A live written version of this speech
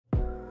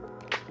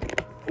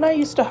when I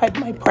used to hide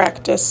my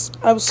practice,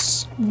 I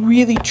was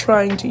really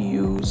trying to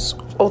use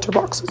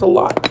Ultraboxes a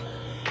lot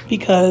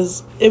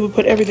because it would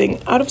put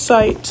everything out of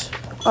sight,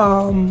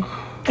 and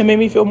made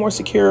me feel more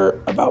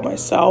secure about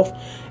myself,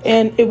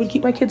 and it would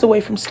keep my kids away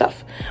from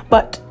stuff.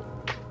 But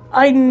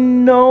I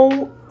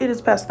know it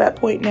is past that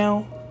point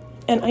now,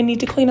 and I need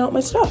to clean out my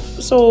stuff.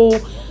 So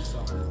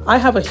I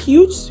have a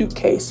huge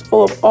suitcase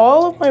full of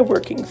all of my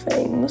working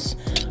things,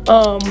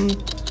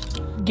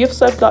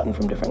 gifts I've gotten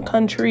from different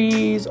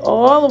countries,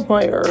 all of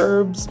my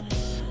herbs,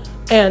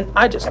 and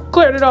I just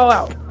cleared it all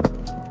out.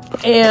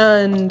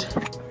 And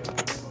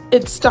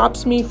it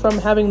stops me from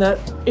having that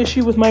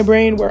issue with my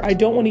brain where I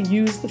don't want to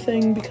use the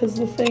thing because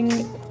the thing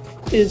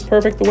is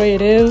perfect the way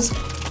it is.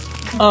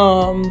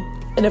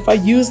 And if I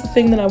use the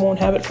thing, then I won't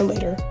have it for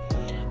later.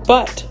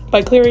 But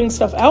by clearing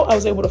stuff out, I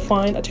was able to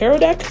find a tarot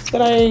deck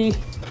that I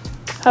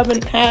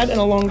haven't had in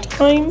a long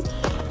time.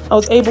 I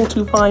was able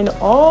to find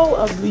all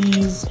of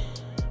these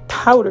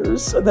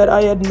powders that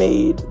I had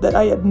made that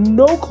I had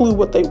no clue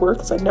what they were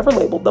because I never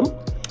labeled them.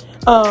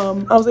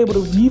 I was able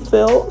to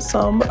refill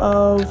some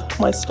of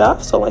my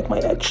stuff, so like my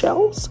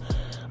eggshells.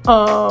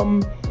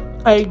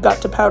 I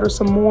got to powder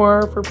some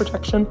more for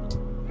protection.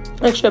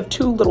 I actually have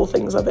 2 little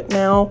things of it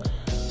now,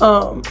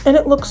 and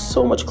it looks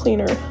so much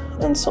cleaner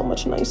and so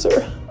much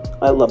nicer.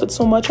 I love it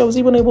so much. I was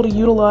even able to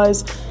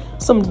utilize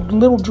some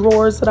little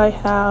drawers that I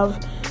have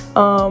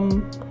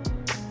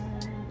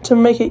to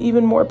make it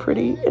even more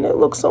pretty, and it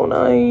looks so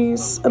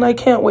nice. And I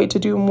can't wait to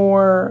do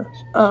more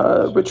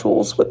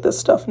rituals with this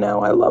stuff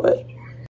now. I love it.